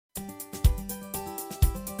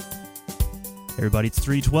Everybody, it's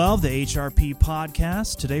 312, the HRP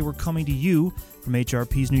podcast. Today we're coming to you from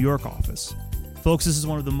HRP's New York office. Folks, this is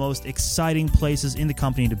one of the most exciting places in the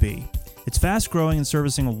company to be. It's fast-growing and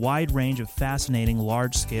servicing a wide range of fascinating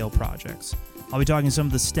large-scale projects. I'll be talking to some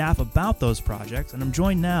of the staff about those projects, and I'm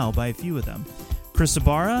joined now by a few of them. Chris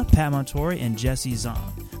Sabara, Pat Montori, and Jesse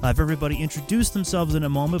Zahn. I'll have everybody introduce themselves in a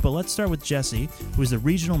moment, but let's start with Jesse, who is the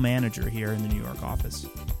regional manager here in the New York office.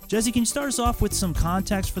 Jesse, can you start us off with some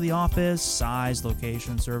context for the office, size,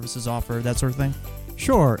 location, services offered, that sort of thing?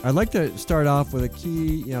 Sure. I'd like to start off with a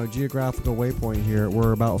key, geographical waypoint here.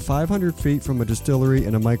 We're about 500 feet from a distillery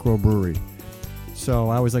and a microbrewery. So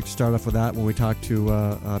I always like to start off with that when we talk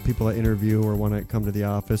to people that interview or want to come to the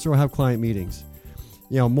office or have client meetings.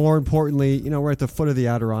 More importantly, we're at the foot of the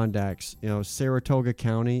Adirondacks. Saratoga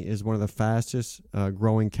County is one of the fastest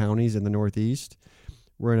growing counties in the Northeast.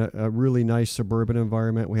 We're in a really nice suburban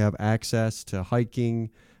environment. We have access to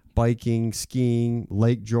hiking, biking, skiing,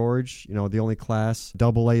 Lake George, the only class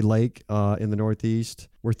AA lake in the Northeast.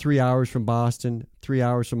 We're 3 hours from Boston, 3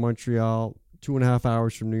 hours from Montreal, 2.5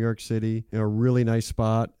 hours from New York City. A really nice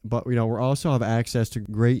spot. But, we also have access to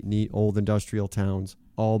great, neat, old industrial towns.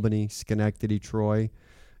 Albany, Schenectady, Troy,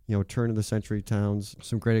 turn-of-the-century towns.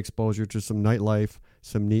 Some great exposure to some nightlife,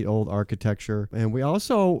 some neat old architecture. And we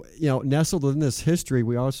also, nestled in this history,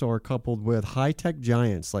 we also are coupled with high-tech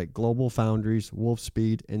giants like Global Foundries,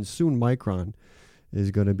 Wolfspeed, and soon Micron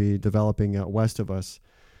is going to be developing west of us.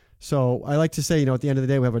 So I like to say, at the end of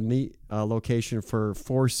the day, we have a neat location for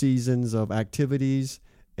 4 seasons of activities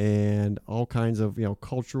and all kinds of,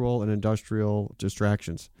 cultural and industrial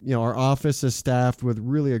distractions. Our office is staffed with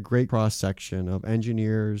really a great cross-section of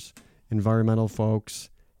engineers, environmental folks,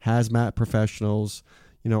 hazmat professionals,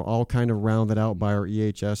 all kind of rounded out by our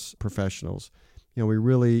EHS professionals. We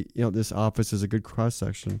really, this office is a good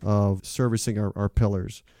cross-section of servicing our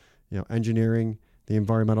pillars, engineering, the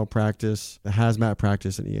environmental practice, the hazmat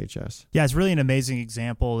practice, and EHS. Yeah, it's really an amazing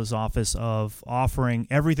example, this office, of offering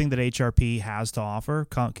everything that HRP has to offer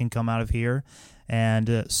can come out of here,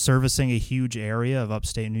 and servicing a huge area of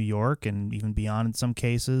upstate New York and even beyond in some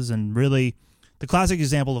cases, and really the classic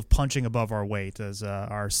example of punching above our weight, as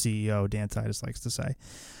our CEO, Dan Titus, likes to say.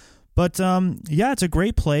 But, it's a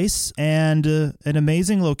great place and an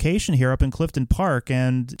amazing location here up in Clifton Park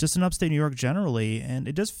and just in upstate New York generally, and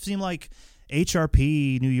it does seem like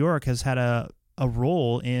HRP New York has had a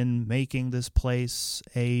role in making this place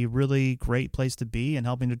a really great place to be and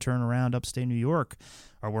helping to turn around upstate New York.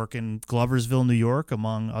 Our work in Gloversville, New York,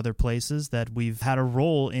 among other places that we've had a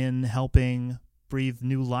role in helping breathe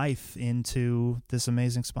new life into this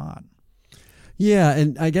amazing spot. Yeah,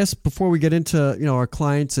 and I guess before we get into our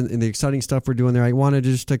clients and the exciting stuff we're doing there, I wanted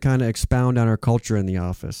just to kind of expound on our culture in the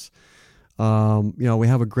office. We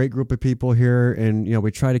have a great group of people here, and we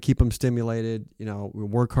try to keep them stimulated. We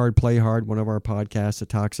work hard, play hard. One of our podcasts that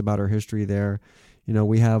talks about our history there.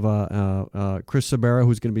 We have Chris Sabara,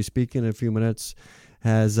 who's going to be speaking in a few minutes,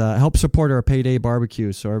 has helped support our payday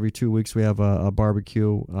barbecue. So every 2 weeks we have a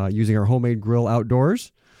barbecue using our homemade grill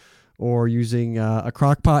outdoors, or using a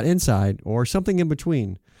crock pot inside, or something in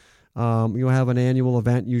between. You'll have an annual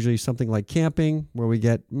event, usually something like camping, where we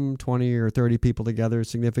get 20 or 30 people together,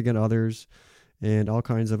 significant others, and all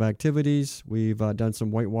kinds of activities. We've done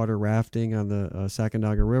some whitewater rafting on the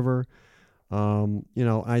Sacandaga River.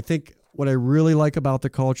 I think what I really like about the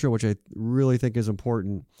culture, which I really think is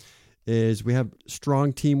important, is we have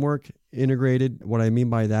strong teamwork integrated. What I mean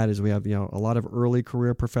by that is we have a lot of early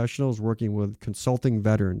career professionals working with consulting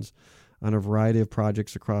veterans on a variety of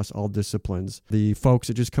projects across all disciplines. The folks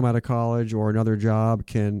that just come out of college or another job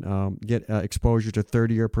can get exposure to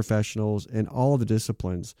 30-year professionals in all of the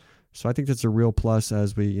disciplines. So I think that's a real plus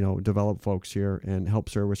as we develop folks here and help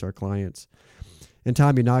service our clients. And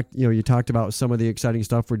Tom, you talked about some of the exciting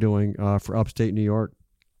stuff we're doing for upstate New York.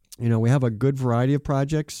 We have a good variety of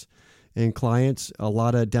projects and clients, a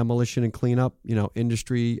lot of demolition and cleanup,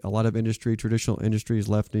 industry, a lot of industry, traditional industries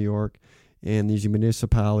left New York. And these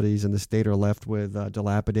municipalities and the state are left with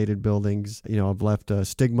dilapidated buildings, have left a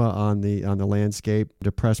stigma on the landscape,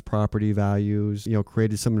 depressed property values,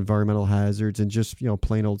 created some environmental hazards and just,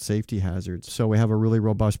 plain old safety hazards. So we have a really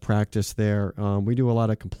robust practice there. We do a lot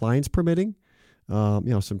of compliance permitting,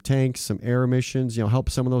 some tanks, some air emissions, help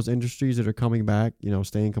some of those industries that are coming back,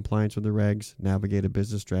 stay in compliance with the regs, navigate a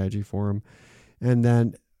business strategy for them. And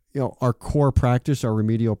then, our core practice, our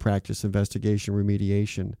remedial practice, investigation,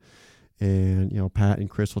 remediation. And, Pat and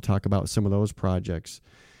Chris will talk about some of those projects.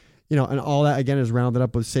 And all that, again, is rounded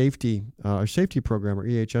up with safety, our safety program, our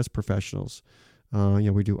EHS professionals.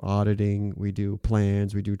 We do auditing, we do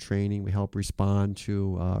plans, we do training, we help respond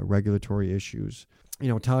to regulatory issues.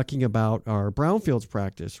 Talking about our brownfields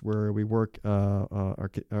practice, where we work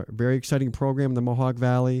our very exciting program in the Mohawk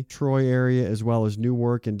Valley, Troy area, as well as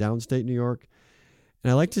Newark and downstate New York. And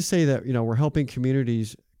I like to say that, we're helping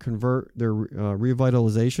communities convert their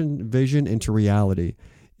revitalization vision into reality.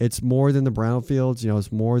 It's more than the brownfields,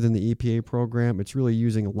 it's more than the EPA program. It's really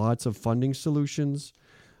using lots of funding solutions,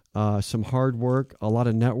 some hard work, a lot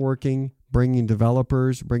of networking, bringing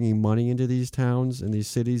developers, bringing money into these towns and these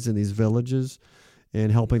cities and these villages, and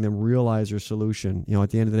helping them realize their solution. At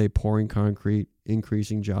the end of the day, pouring concrete,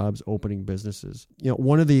 increasing jobs, opening businesses.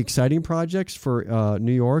 One of the exciting projects for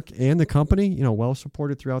New York and the company, well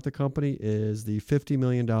supported throughout the company, is the $50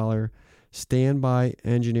 million standby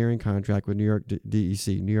engineering contract with New York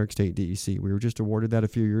DEC, New York State DEC. We were just awarded that a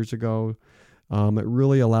few years ago. It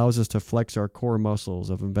really allows us to flex our core muscles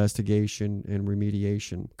of investigation and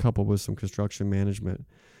remediation, coupled with some construction management.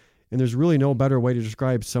 And there's really no better way to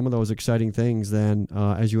describe some of those exciting things than,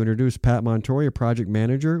 as you introduced, Pat Montori, project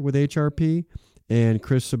manager with HRP, and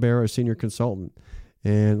Chris Sabera, a senior consultant.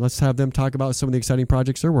 And let's have them talk about some of the exciting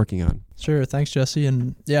projects they're working on. Sure. Thanks, Jesse.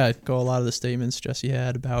 And yeah, I echo a lot of the statements Jesse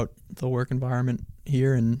had about the work environment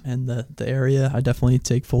here and the area. I definitely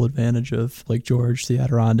take full advantage of Lake George, the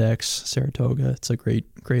Adirondacks, Saratoga. It's a great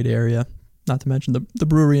area. Not to mention the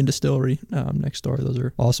brewery and distillery next door. Those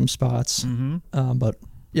are awesome spots. Mm-hmm. But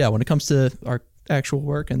yeah, when it comes to our actual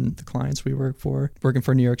work and the clients we work for, working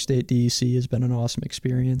for New York State DEC has been an awesome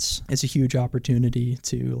experience. It's a huge opportunity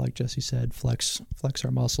to, like Jesse said, flex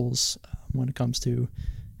our muscles when it comes to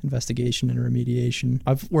investigation and remediation.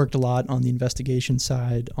 I've worked a lot on the investigation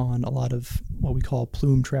side on a lot of what we call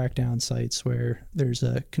plume trackdown sites, where there's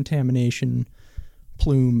a contamination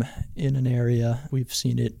plume in an area. We've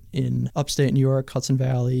seen it in upstate New York, Hudson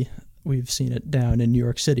Valley. We've seen it down in New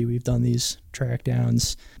York City. We've done these track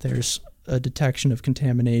downs. There's a detection of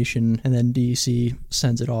contamination, and then DEC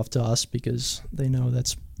sends it off to us because they know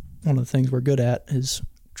that's one of the things we're good at, is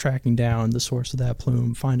tracking down the source of that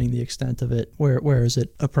plume, finding the extent of it. Where is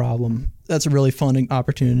it a problem? That's a really fun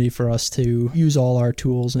opportunity for us to use all our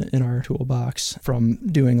tools in our toolbox, from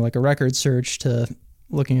doing like a record search to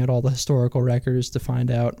looking at all the historical records to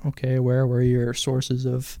find out, okay, where were your sources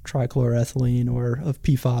of trichloroethylene or of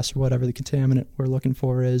PFAS or whatever the contaminant we're looking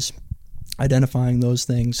for is, identifying those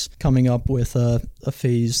things, coming up with a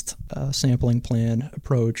phased sampling plan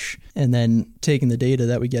approach, and then taking the data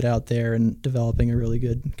that we get out there and developing a really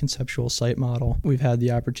good conceptual site model. We've had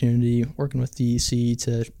the opportunity, working with DEC,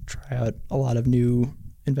 to try out a lot of new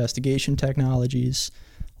investigation technologies,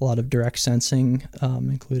 a lot of direct sensing,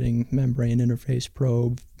 including membrane interface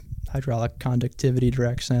probe, hydraulic conductivity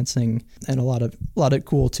direct sensing, and a lot of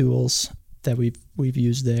cool tools that we've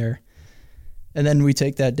used there. And then we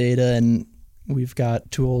take that data, and we've got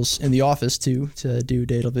tools in the office too to do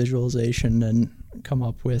data visualization and come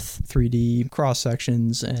up with 3D cross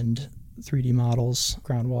sections and 3D models,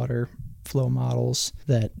 groundwater flow models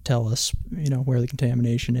that tell us, where the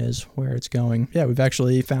contamination is, where it's going. Yeah, we've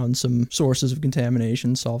actually found some sources of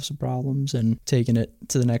contamination, solved some problems, and taken it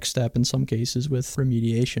to the next step in some cases with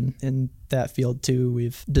remediation. In that field too,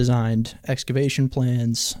 we've designed excavation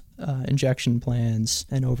plans, injection plans,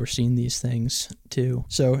 and overseen these things too.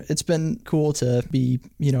 So it's been cool to be,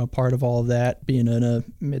 part of all of that, being in a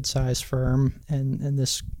mid-sized firm and in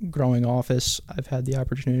this growing office. I've had the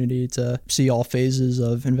opportunity to see all phases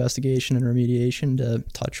of investigation and remediation, to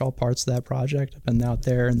touch all parts of that project. I've been out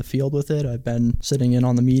there in the field with it. I've been sitting in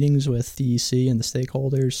on the meetings with DEC and the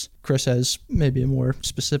stakeholders. Chris has maybe a more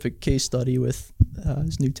specific case study with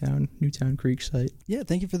his Newtown Creek site. Yeah,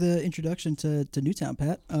 thank you for the introduction to Newtown,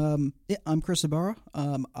 Pat. I'm Chris Sabara.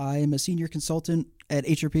 I am a senior consultant at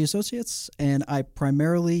HRP Associates, and I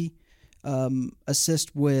primarily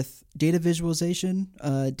assist with data visualization,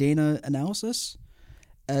 data analysis,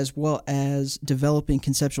 as well as developing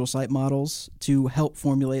conceptual site models to help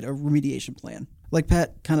formulate a remediation plan. Like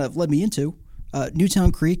Pat kind of led me into,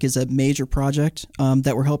 Newtown Creek is a major project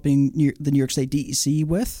that we're helping the New York State DEC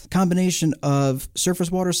with. Combination of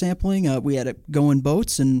surface water sampling. We had to go in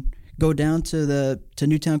boats and go down to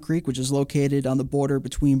Newtown Creek, which is located on the border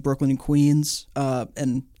between Brooklyn and Queens,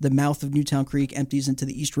 and the mouth of Newtown Creek empties into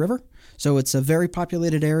the East River. So it's a very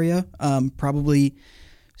populated area, probably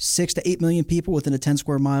 6 to 8 million people within a 10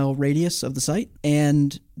 square mile radius of the site.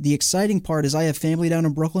 And the exciting part is I have family down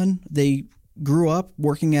in Brooklyn. They grew up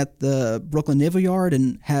working at the Brooklyn Naval Yard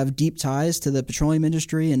and have deep ties to the petroleum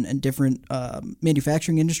industry and different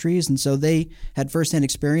manufacturing industries. And so they had firsthand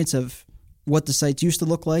experience of what the sites used to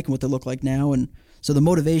look like and what they look like now. And so the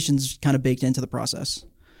motivation's kind of baked into the process.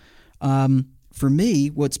 for me,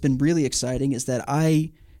 what's been really exciting is that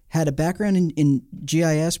I had a background in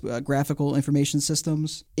GIS, graphical information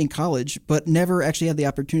systems, in college, but never actually had the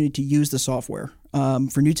opportunity to use the software.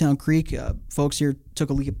 For Newtown Creek, folks here took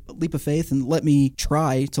a leap of faith and let me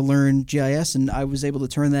try to learn GIS, and I was able to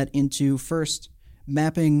turn that into first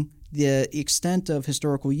mapping the extent of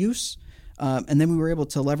historical use, and then we were able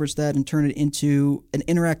to leverage that and turn it into an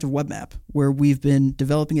interactive web map, where we've been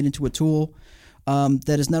developing it into a tool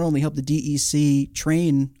that has not only helped the DEC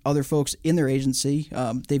train other folks in their agency,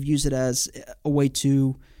 they've used it as a way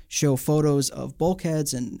to show photos of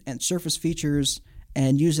bulkheads and surface features,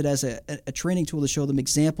 and use it as a training tool to show them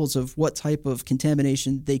examples of what type of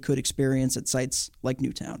contamination they could experience at sites like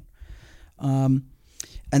Newtown.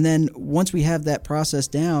 And then once we have that process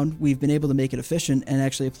down, we've been able to make it efficient and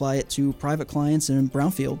actually apply it to private clients and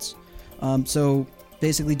brownfields. So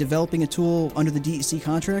basically developing a tool under the DEC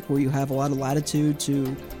contract where you have a lot of latitude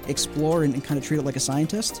to explore and kind of treat it like a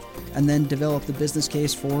scientist, and then develop the business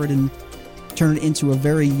case for it and turn it into a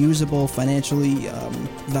very usable, financially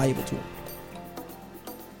valuable tool.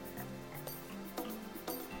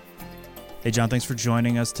 Hey, John, thanks for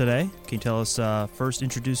joining us today. Can you tell us, first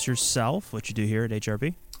introduce yourself, what you do here at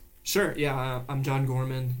HRP? Sure, yeah, I'm John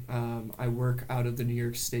Gorman. I work out of the New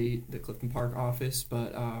York State, the Clifton Park office,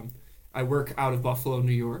 but I work out of Buffalo,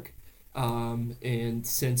 New York. And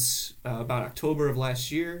since about October of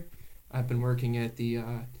last year, I've been working at the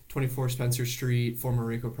 24 Spencer Street, former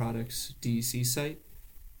Rayco Products DEC site.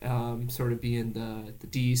 Sort of being the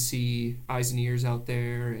DEC eyes and ears out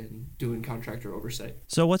there and doing contractor oversight.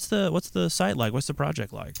 So what's the site like? What's the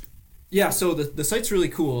project like? Yeah, so the site's really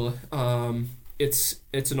cool.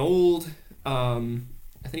 It's an old,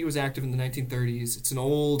 I think it was active in the 1930s. It's an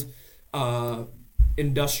old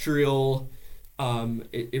industrial,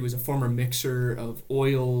 it was a former mixer of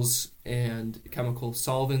oils and chemical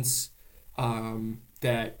solvents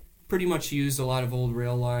that pretty much used a lot of old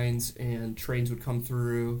rail lines, and trains would come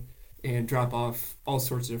through and drop off all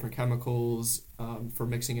sorts of different chemicals for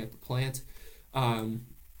mixing at the plant.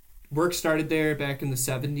 Work started there back in the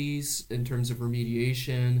 70s in terms of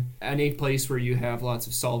remediation. Any place where you have lots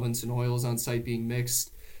of solvents and oils on site being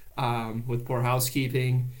mixed with poor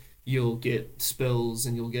housekeeping, you'll get spills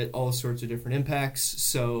and you'll get all sorts of different impacts.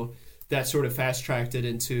 So that sort of fast-tracked it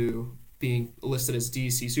into being listed as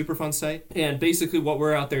DEC Superfund site. And basically what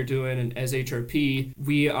we're out there doing, and as HRP,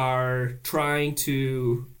 we are trying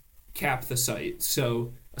to cap the site.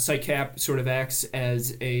 So a site cap sort of acts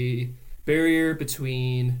as a barrier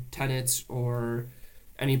between tenants or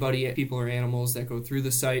anybody, people or animals that go through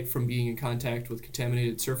the site from being in contact with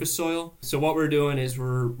contaminated surface soil. So what we're doing is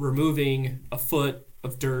we're removing a foot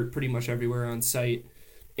of dirt pretty much everywhere on site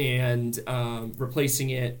and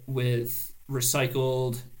replacing it with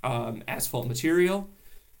recycled asphalt material,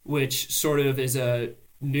 which sort of is a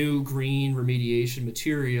new green remediation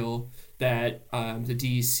material that the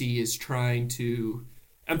DEC is trying to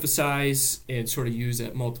emphasize and sort of use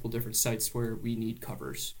at multiple different sites where we need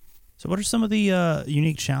covers. So what are some of the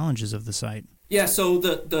unique challenges of the site? Yeah, so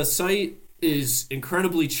the site is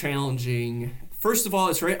incredibly challenging. First of all,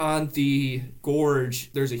 it's right on the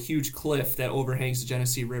gorge. There's a huge cliff that overhangs the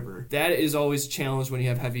Genesee River. That is always a challenge when you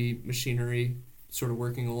have heavy machinery sort of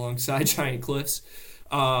working alongside giant cliffs.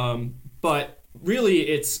 But really,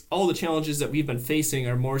 it's all the challenges that we've been facing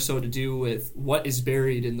are more so to do with what is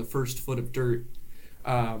buried in the first foot of dirt.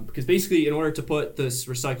 Because basically, in order to put this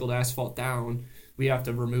recycled asphalt down, we have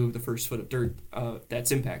to remove the first foot of dirt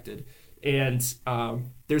that's impacted. And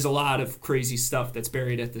there's a lot of crazy stuff that's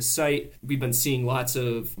buried at this site. We've been seeing lots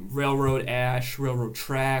of railroad ash, railroad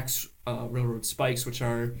tracks, railroad spikes, which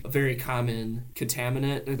are a very common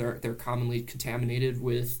contaminant. They're commonly contaminated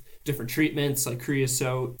with different treatments like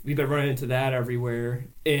creosote. We've been running into that everywhere.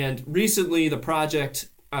 And recently, the project,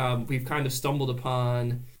 we've kind of stumbled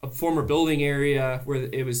upon a former building area where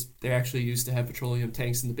they actually used to have petroleum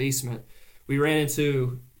tanks in the basement. We ran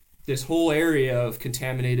into this whole area of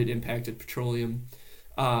contaminated, impacted petroleum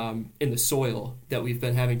in the soil that we've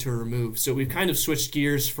been having to remove. So we've kind of switched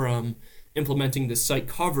gears from implementing the site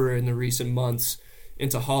cover in the recent months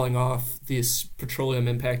into hauling off this petroleum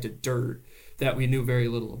impacted dirt that we knew very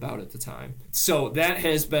little about at the time. So that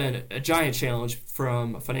has been a giant challenge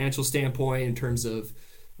from a financial standpoint in terms of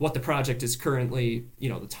what the project is currently, the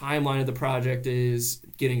timeline of the project is,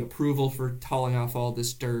 getting approval for hauling off all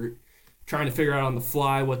this dirt, trying to figure out on the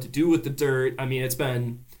fly what to do with the dirt. I mean,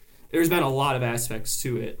 there's been a lot of aspects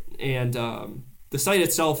to it. And the site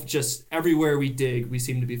itself, just everywhere we dig, we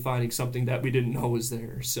seem to be finding something that we didn't know was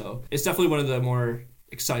there. So it's definitely one of the more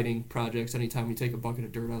exciting projects anytime we take a bucket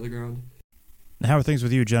of dirt out of the ground. How are things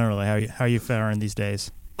with you generally? How are you faring these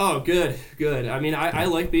days? Oh, good. I mean, I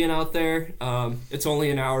like being out there. It's only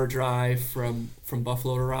an hour drive from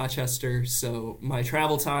Buffalo to Rochester, so my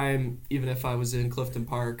travel time, even if I was in Clifton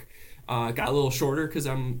Park, got a little shorter because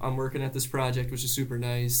I'm working at this project, which is super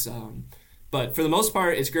nice. But for the most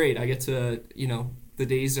part, it's great. I get to, the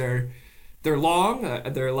days they're long.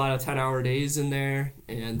 There are a lot of 10-hour days in there,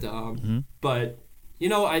 and but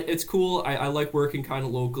it's cool. I like working kind of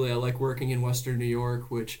locally. I like working in Western New York,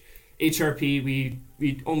 which HRP,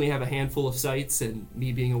 we only have a handful of sites, and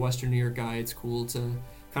me being a Western New York guy, it's cool to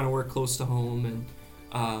kind of work close to home.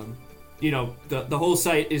 And the whole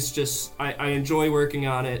site is just, I enjoy working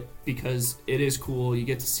on it because it is cool. You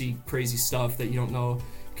get to see crazy stuff that you don't know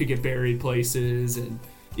could get buried places, and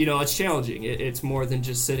it's challenging. It's more than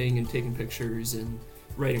just sitting and taking pictures and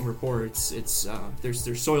writing reports. It's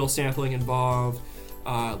there's soil sampling involved,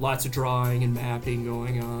 lots of drawing and mapping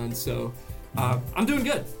going on. So I'm doing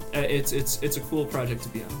good. It's a cool project to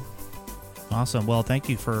be on. Awesome. Well, thank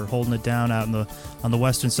you for holding it down out on the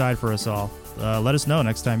western side for us all. Let us know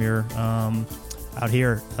next time you're out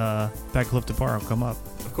here back at Clifton Park. I'll come up.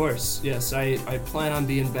 Of course, yes. I plan on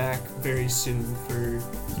being back very soon for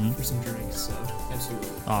some drinks. So absolutely.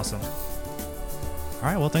 Awesome. All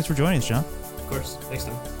right. Well, thanks for joining us, John. Of course. Next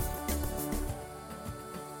time.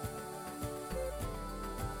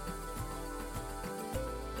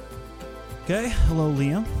 Okay. Hello,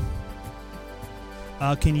 Liam.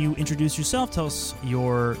 Can you introduce yourself? Tell us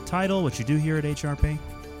your title, what you do here at HRP.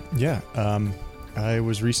 Yeah. I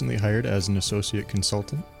was recently hired as an associate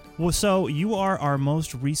consultant. Well, so you are our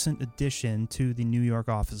most recent addition to the New York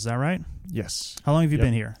office. Is that right? Yes. How long have you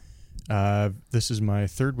been here? This is my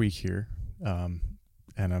third week here, and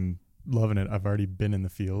I'm loving it. I've already been in the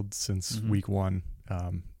field since week one.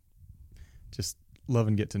 Just love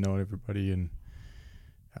and get to know everybody and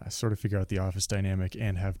sort of figure out the office dynamic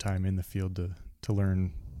and have time in the field to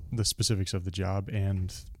learn the specifics of the job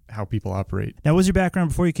and how people operate. Now, what was your background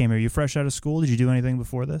before you came here? Are you fresh out of school? Did you do anything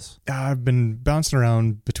before this? I've been bouncing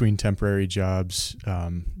around between temporary jobs,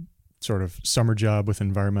 sort of summer job with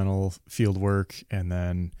environmental field work, and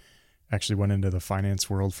then actually went into the finance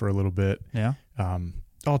world for a little bit. Yeah.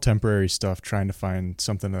 All temporary stuff, trying to find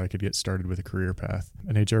something that I could get started with a career path.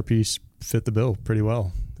 And HRP fit the bill pretty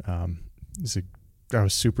well. I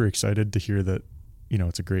was super excited to hear that,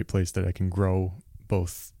 it's a great place that I can grow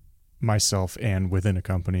both myself and within a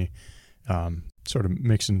company, sort of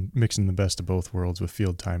mixing the best of both worlds with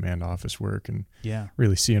field time and office work, and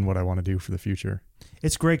really seeing what I want to do for the future.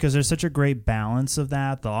 It's great because there's such a great balance of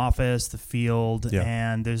that, the office, the field,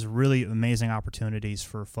 and there's really amazing opportunities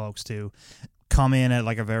for folks to come in at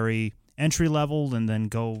like a very entry level and then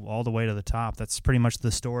go all the way to the top. That's pretty much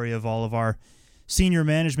the story of all of our senior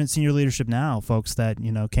management, senior leadership now, folks that,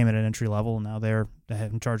 came in at entry level and now they're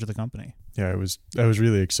in charge of the company. Yeah, I was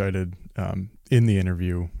really excited in the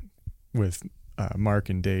interview with Mark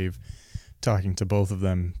and Dave, talking to both of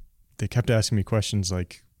them. They kept asking me questions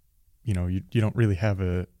like, you don't really have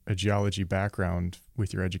a geology background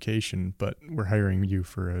with your education, but we're hiring you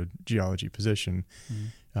for a geology position.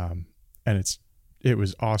 And it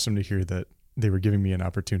was awesome to hear that they were giving me an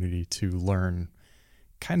opportunity to learn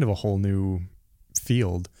kind of a whole new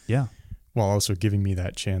field. Yeah. While also giving me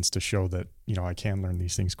that chance to show that, I can learn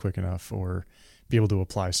these things quick enough or be able to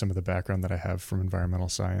apply some of the background that I have from environmental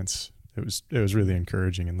science. It was really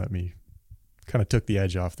encouraging and kind of took the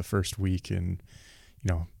edge off the first week, and,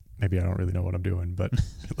 maybe I don't really know what I'm doing, but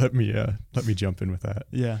let me jump in with that.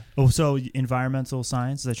 Yeah. Oh, so environmental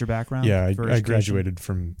science, is that your background? Yeah, I graduated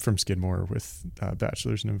from Skidmore with a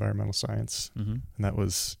bachelor's in environmental science. And that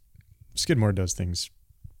was, Skidmore does things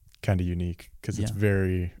kind of unique because it's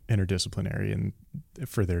very interdisciplinary and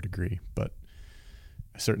for their degree, but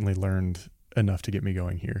I certainly learned enough to get me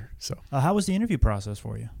going here. So how was the interview process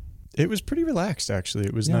for you? It was pretty relaxed, actually.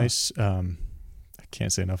 It was nice. I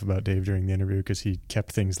can't say enough about Dave during the interview because he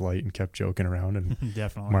kept things light and kept joking around, and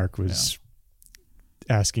definitely Mark was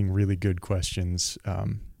asking really good questions,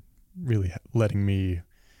 really letting me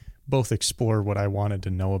both explore what I wanted to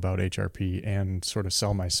know about HRP and sort of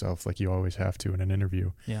sell myself like you always have to in an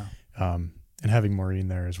interview. Yeah. And having Maureen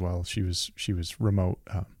there as well. She was remote.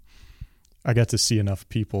 I got to see enough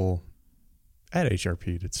people at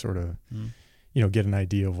HRP to sort of, get an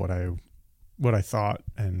idea of what I thought,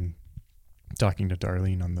 and talking to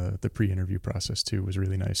Darlene on the pre-interview process too was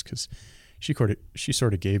really nice because she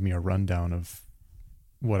sort of gave me a rundown of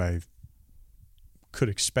what I could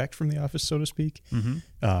expect from the office, so to speak,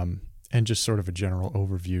 and just sort of a general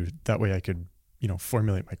overview. That way I could,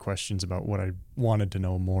 formulate my questions about what I wanted to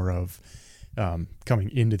know more of coming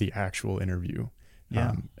into the actual interview.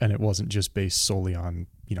 Yeah. And it wasn't just based solely on,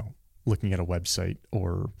 looking at a website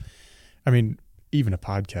or, I mean, even a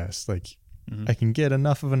podcast. Like, I can get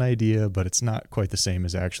enough of an idea, but it's not quite the same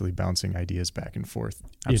as actually bouncing ideas back and forth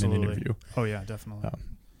in an interview. Oh, yeah, definitely.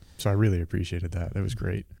 So I really appreciated that. That was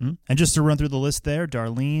great. And just to run through the list there,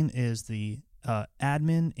 Darlene is the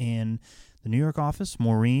admin in the New York office.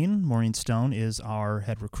 Maureen Stone is our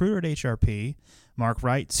head recruiter at HRP. Mark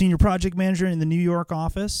Wright, senior project manager in the New York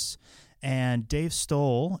office. And Dave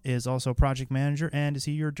Stoll is also project manager. And is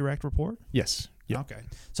he your direct report? Yes. Yeah. Okay.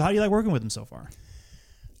 So how do you like working with him so far?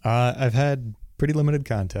 I've had pretty limited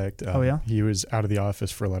contact. Oh, yeah? He was out of the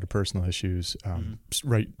office for a lot of personal issues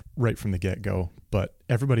right from the get-go. But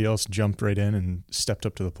everybody else jumped right in and stepped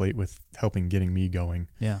up to the plate with helping getting me going.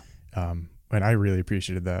 Yeah. And I really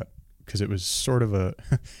appreciated that because it was sort of I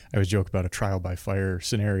always joke about a trial by fire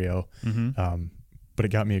scenario. But it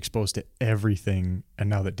got me exposed to everything. And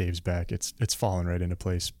now that Dave's back, it's fallen right into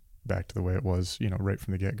place back to the way it was, right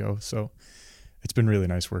from the get-go. So it's been really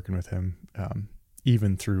nice working with him.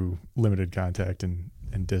 Even through limited contact and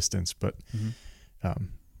distance. But,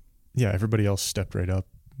 everybody else stepped right up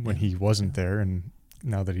when he wasn't there. And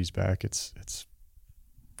now that he's back, it's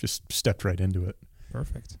just stepped right into it.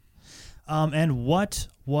 Perfect. And what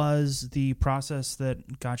was the process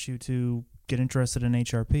that got you to get interested in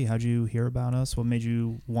HRP? How'd you hear about us? What made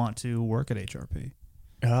you want to work at HRP?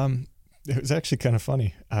 It was actually kind of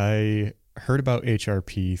funny. I heard about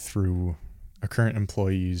HRP through a current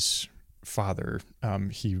employee's father.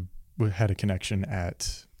 He had a connection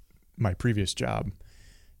at my previous job.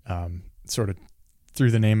 Sort of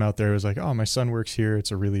threw the name out there. It was like, oh, my son works here.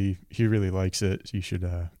 He really likes it. You should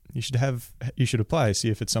apply, see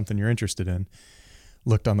if it's something you're interested in.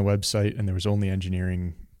 Looked on the website and there was only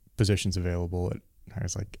engineering positions available. I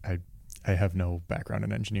was like, I have no background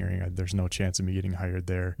in engineering. There's no chance of me getting hired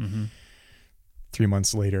there. 3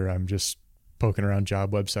 months later, I'm just poking around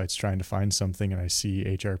job websites trying to find something, and I see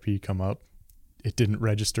HRP come up. It didn't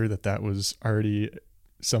register that was already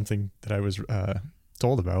something that I was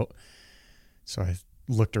told about. So I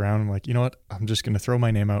looked around and like, you know what? I'm just going to throw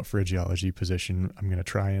my name out for a geology position. I'm going to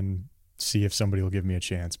try and see if somebody will give me a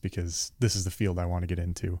chance because this is the field I want to get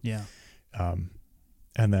into. Yeah.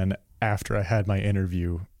 And then after I had my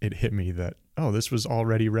interview, it hit me that, oh, this was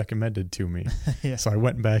already recommended to me. Yeah. So I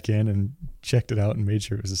went back in and checked it out and made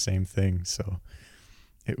sure it was the same thing. So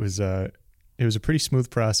it was a pretty smooth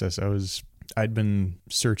process. I'd been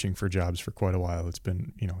searching for jobs for quite a while. It's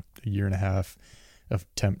been, a year and a half of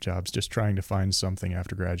temp jobs, just trying to find something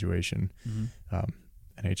after graduation. And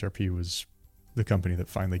HRP was the company that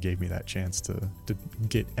finally gave me that chance to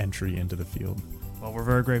get entry into the field. Well, we're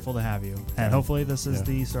very grateful to have you. And hopefully this is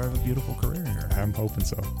the start of a beautiful career here. I'm hoping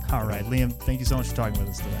so. All right, Liam, thank you so much for talking with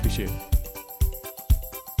us today. Appreciate it.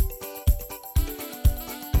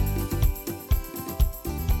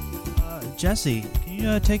 Jesse, can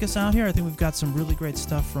you take us out here? I think we've got some really great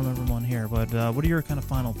stuff from everyone here, but what are your kind of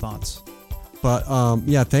final thoughts? But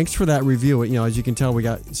thanks for that review. As you can tell, we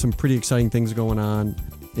got some pretty exciting things going on.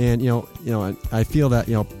 And, I feel that,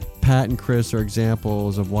 Pat and Chris are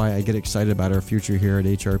examples of why I get excited about our future here at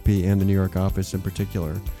HRP and the New York office in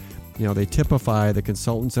particular. They typify the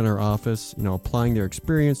consultants in our office, applying their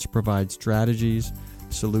experience to provide strategies,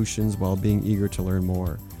 solutions while being eager to learn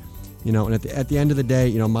more. And at the end of the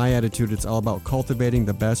day, my attitude, it's all about cultivating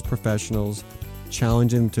the best professionals,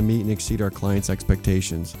 challenging them to meet and exceed our clients'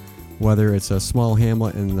 expectations, whether it's a small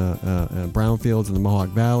hamlet in the brownfields in the Mohawk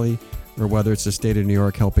Valley, or whether it's the state of New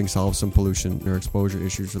York helping solve some pollution or exposure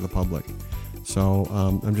issues for the public. So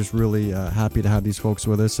I'm just really happy to have these folks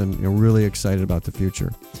with us and really excited about the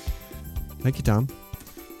future. Thank you, Tom.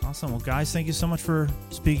 Awesome. Well, guys, thank you so much for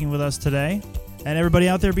speaking with us today. And everybody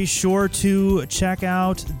out there, be sure to check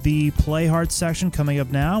out the Play Hard section coming up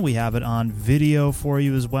now. We have it on video for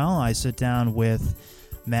you as well. I sit down with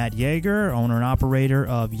Matt Yeager, owner and operator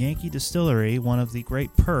of Yankee Distillery, one of the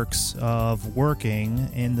great perks of working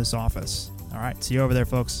in this office. All right, see you over there,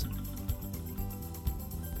 folks.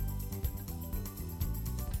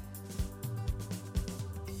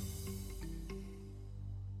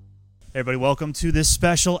 Hey everybody, welcome to this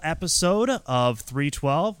special episode of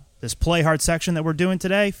 312, this Play Hard section that we're doing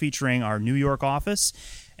today featuring our New York office.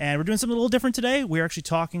 And we're doing something a little different today. We're actually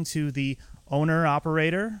talking to the owner,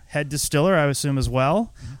 operator, head distiller, I assume as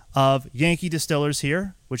well, of Yankee Distillers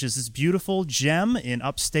here, which is this beautiful gem in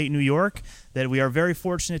upstate New York that we are very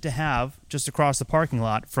fortunate to have just across the parking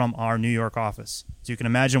lot from our New York office. So you can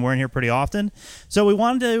imagine we're in here pretty often. So we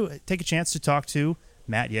wanted to take a chance to talk to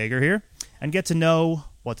Matt Yeager here and get to know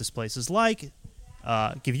what this place is like,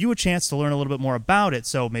 give you a chance to learn a little bit more about it.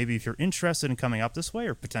 So maybe if you're interested in coming up this way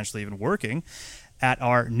or potentially even working, at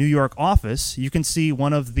our New York office, you can see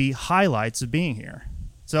one of the highlights of being here.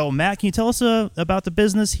 So, Matt, can you tell us about the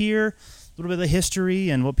business here, a little bit of the history,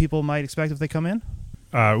 and what people might expect if they come in?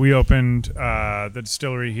 We opened the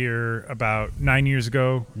distillery here about 9 years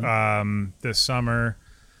ago this summer.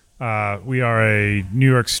 We are a New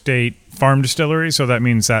York State farm distillery, so that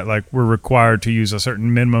means that like we're required to use a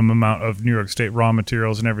certain minimum amount of New York State raw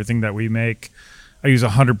materials in everything that we make. I use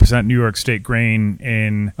 100% New York State grain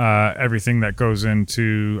in everything that goes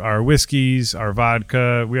into our whiskeys, our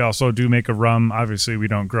vodka. We also do make a rum. Obviously, we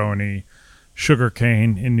don't grow any sugar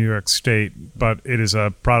cane in New York State, but it is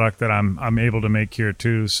a product that I'm able to make here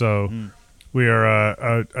too. So we are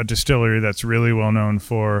a distillery that's really well known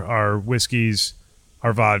for our whiskeys,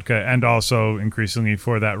 our vodka, and also increasingly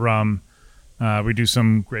for that rum. We do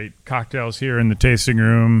some great cocktails here in the tasting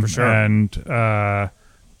room, for sure. And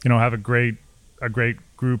have a great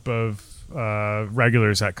group of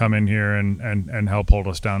regulars that come in here and help hold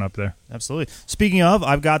us down up there. Absolutely. Speaking of,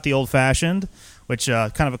 I've got the Old Fashioned, which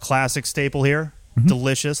kind of a classic staple here.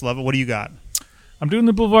 Delicious, love it. What do you got? I'm doing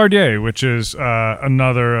the Boulevardier, which is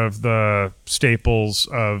another of the staples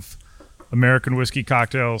of American whiskey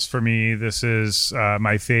cocktails. For me, this is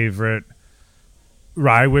my favorite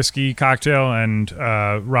rye whiskey cocktail, and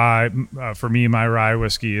rye for me, my rye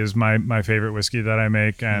whiskey is my favorite whiskey that I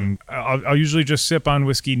make, and I'll usually just sip on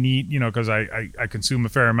whiskey neat, because I consume a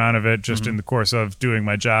fair amount of it just in the course of doing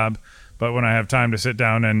my job. But when I have time to sit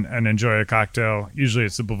down and enjoy a cocktail, usually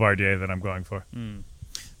it's the Boulevardier that I'm going for.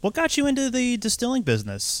 What got you into the distilling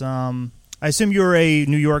business? I assume you're a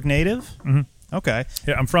New York native. Okay.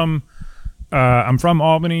 Yeah, I'm from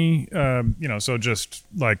Albany, so just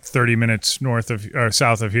like 30 minutes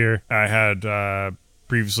south of here. I had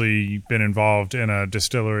previously been involved in a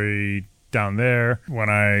distillery down there. When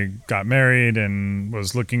I got married and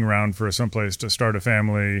was looking around for someplace to start a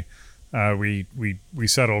family, we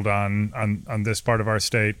settled on this part of our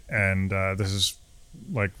state, and this is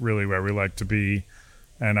like really where we like to be.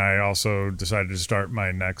 And I also decided to start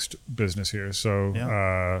my next business here.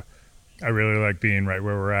 So I really like being right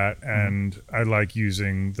where we're at, and I like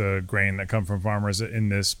using the grain that come from farmers in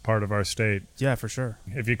this part of our state. Yeah, for sure.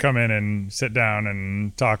 If you come in and sit down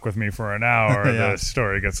and talk with me for an hour, the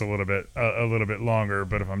story gets a little bit longer.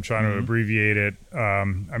 But if I'm trying to abbreviate it,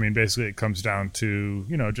 basically it comes down to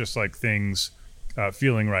just like things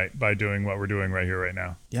feeling right by doing what we're doing right here, right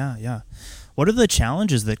now. Yeah. What are the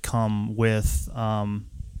challenges that come with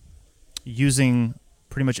using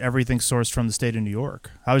pretty much everything sourced from the state of New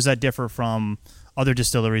York? How does that differ from other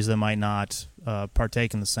distilleries that might not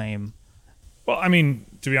partake in the same? Well,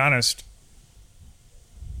 to be honest,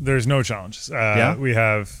 there's no challenges. We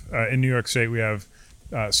have, in New York State, we have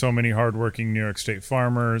so many hardworking New York State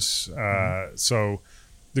farmers. So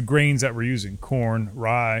the grains that we're using, corn,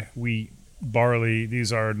 rye, wheat, barley,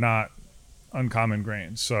 these are not uncommon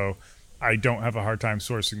grains. So I don't have a hard time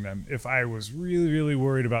sourcing them. If I was really, really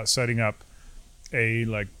worried about setting up a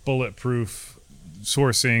like bulletproof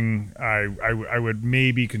sourcing, I would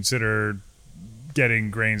maybe consider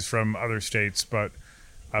getting grains from other states, but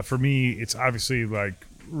for me it's obviously like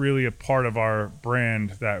really a part of our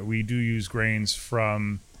brand that we do use grains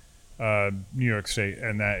from New York State,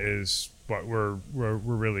 and that is what we're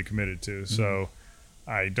really committed to. So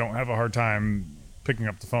I don't have a hard time picking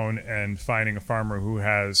up the phone and finding a farmer who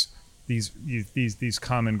has these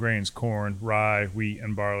common grains, corn, rye, wheat,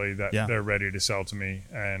 and barley that they're ready to sell to me,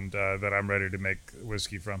 and that I'm ready to make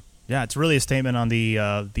whiskey from. Yeah, it's really a statement on the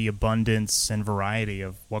abundance and variety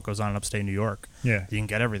of what goes on in upstate New York. Yeah, you can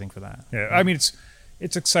get everything for that. Yeah,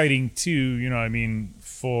 it's exciting too.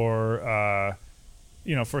 For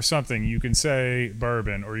for something you can say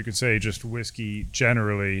bourbon, or you can say just whiskey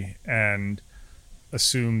generally, and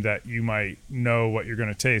assume that you might know what you're going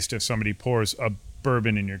to taste if somebody pours a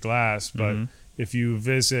bourbon in your glass. But if you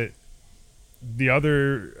visit the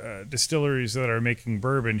other distilleries that are making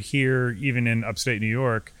bourbon here, even in upstate New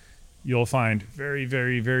York, you'll find very,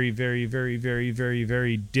 very, very, very, very, very, very,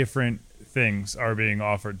 very different things are being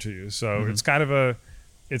offered to you. So it's kind of a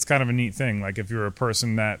neat thing. Like if you're a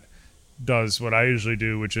person that does what I usually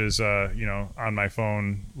do, which is on my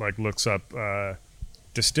phone, like looks up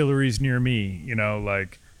distilleries near me,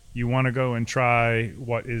 like you want to go and try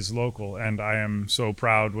what is local. And I am so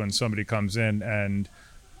proud when somebody comes in and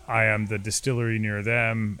I am the distillery near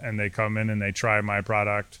them, and they come in and they try my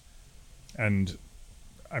product. And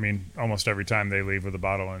almost every time they leave with a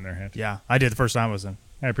bottle in their hand. Yeah, I did the first time I was in.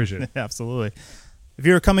 I appreciate it. Absolutely. If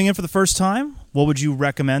you're coming in for the first time, what would you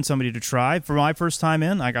recommend somebody to try? For my first time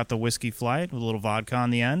in, I got the Whiskey Flight with a little vodka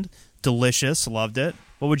on the end. Delicious. Loved it.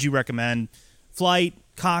 What would you recommend? Flight,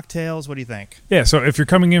 cocktails, what do you think? Yeah, so if you're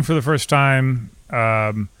coming in for the first time,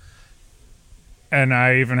 And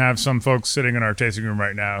I even have some folks sitting in our tasting room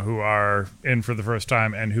right now who are in for the first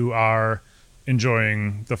time and who are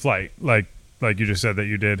enjoying the flight, like you just said that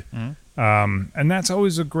you did. And that's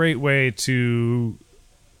always a great way to,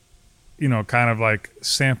 kind of like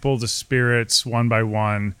sample the spirits one by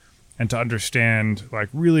one and to understand like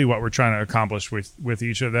really what we're trying to accomplish with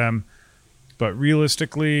each of them. But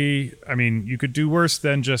realistically, I mean, you could do worse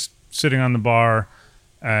than just sitting on the bar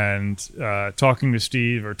and talking to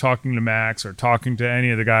Steve or talking to Max or talking to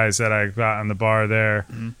any of the guys that I got on the bar there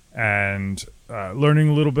and learning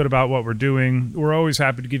a little bit about what we're doing. We're always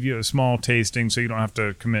happy to give you a small tasting so you don't have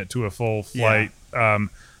to commit to a full flight.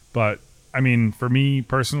 But I mean, for me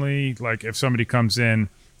personally, like if somebody comes in,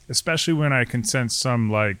 especially when I can sense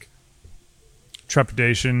some like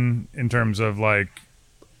trepidation in terms of like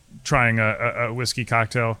trying a whiskey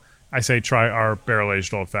cocktail, I say try our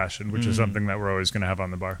barrel-aged old-fashioned, which is something that we're always going to have on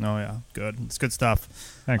the bar. Oh, yeah. Good. It's good stuff.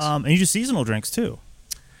 Thanks. And you do seasonal drinks, too.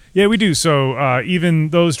 Yeah, we do. So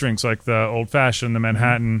even those drinks, like the old-fashioned, the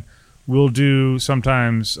Manhattan, we'll do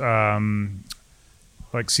sometimes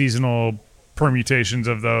like seasonal permutations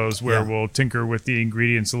of those where we'll tinker with the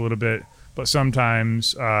ingredients a little bit. But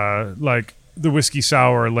sometimes, like the whiskey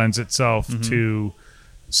sour lends itself to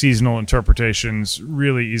seasonal interpretations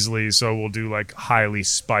really easily, so we'll do like highly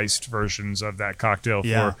spiced versions of that cocktail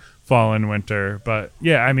for fall and winter. But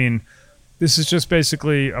yeah, I mean, this is just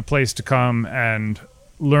basically a place to come and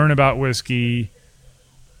learn about whiskey,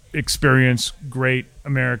 experience great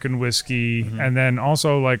American whiskey, and then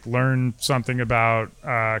also like learn something about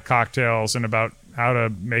cocktails and about how to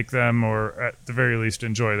make them, or at the very least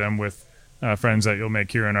enjoy them with friends that you'll make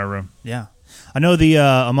here in our room. Yeah. I know the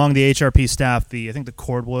among the HRP staff, I think the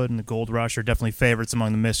Cordwood and the Gold Rush are definitely favorites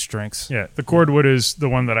among the mixed drinks. Yeah, the Cordwood is the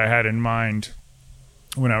one that I had in mind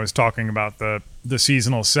when I was talking about the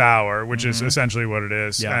seasonal sour, which is essentially what it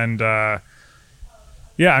is. Yeah. And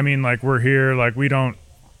I mean, like we're here, like we don't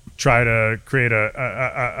try to create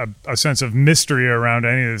a sense of mystery around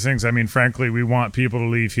any of these things. I mean, frankly, we want people to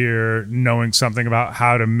leave here knowing something about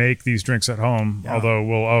how to make these drinks at home, although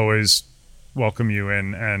we'll always welcome you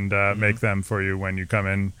in and make them for you when you come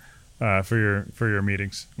in for your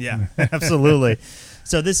meetings. Yeah, absolutely.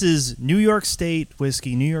 So this is New York State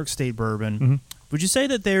whiskey, New York State bourbon. Would you say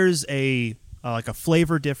that there's a like a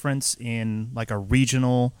flavor difference in like a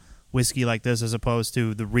regional whiskey like this as opposed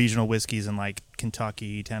to the regional whiskeys in like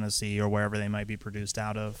Kentucky, Tennessee, or wherever they might be produced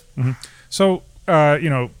out of? So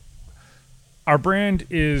our brand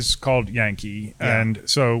is called Yankee, and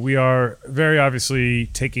so we are very obviously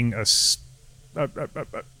taking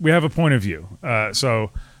we have a point of view.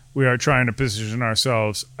 So we are trying to position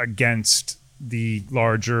ourselves against the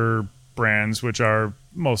larger brands, which are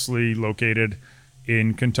mostly located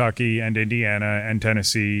in Kentucky and Indiana and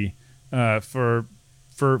Tennessee, for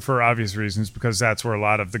obvious reasons, because that's where a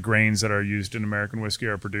lot of the grains that are used in American whiskey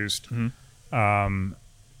are produced. And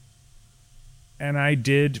I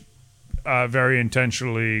did very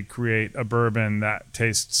intentionally create a bourbon that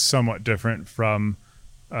tastes somewhat different from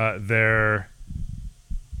their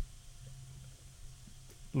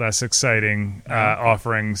less exciting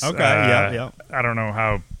offerings. Okay, yeah. I don't know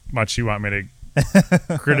how much you want me to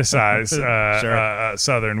criticize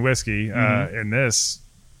Southern whiskey in this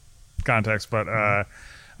context, but I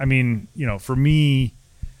mean, for me,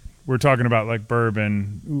 we're talking about like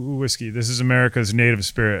bourbon whiskey. This is America's native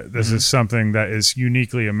spirit. This is something that is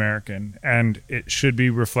uniquely American, and it should be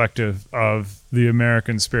reflective of the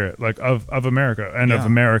American spirit, like of America and of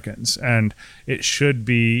Americans. And it should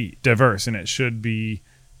be diverse, and it should be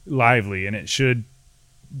lively, and it should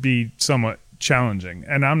be somewhat challenging.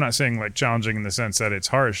 And I'm not saying like challenging in the sense that it's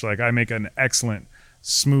harsh. Like I make an excellent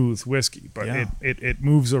smooth whiskey, but it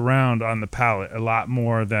moves around on the palate a lot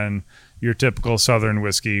more than your typical Southern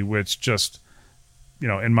whiskey, which just,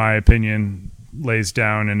 in my opinion, lays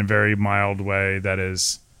down in a very mild way that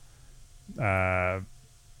is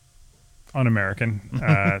un-American.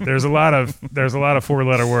 There's a lot of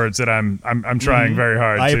 4-letter words that I'm trying very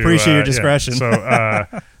hard. I appreciate your discretion.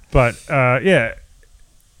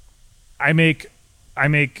 I make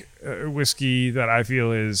whiskey that I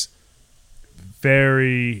feel is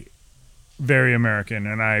very, very American,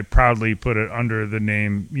 and I proudly put it under the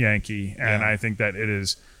name Yankee. And I think that it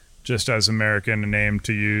is just as American a name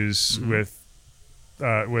to use with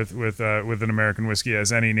an American whiskey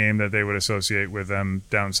as any name that they would associate with them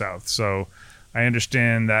down south. So I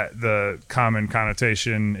understand that the common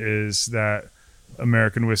connotation is that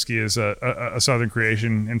American whiskey is a Southern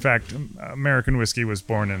creation. In fact, American whiskey was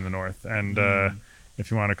born in the North. And if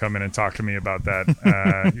you want to come in and talk to me about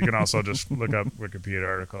that, you can also just look up Wikipedia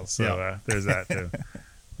articles. So there's that too.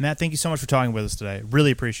 Matt, thank you so much for talking with us today. Really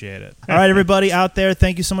appreciate it. All right, everybody out there,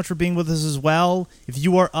 thank you so much for being with us as well. If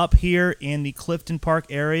you are up here in the Clifton Park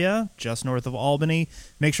area, just north of Albany,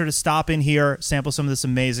 make sure to stop in here, sample some of this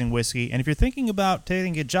amazing whiskey. And if you're thinking about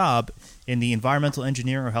taking a job in the environmental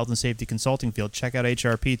engineering or health and safety consulting field, check out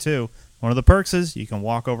HRP too. One of the perks is you can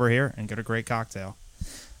walk over here and get a great cocktail.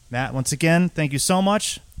 Matt, once again, thank you so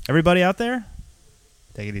much. Everybody out there,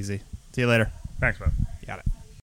 take it easy. See you later. Thanks, man. Got it.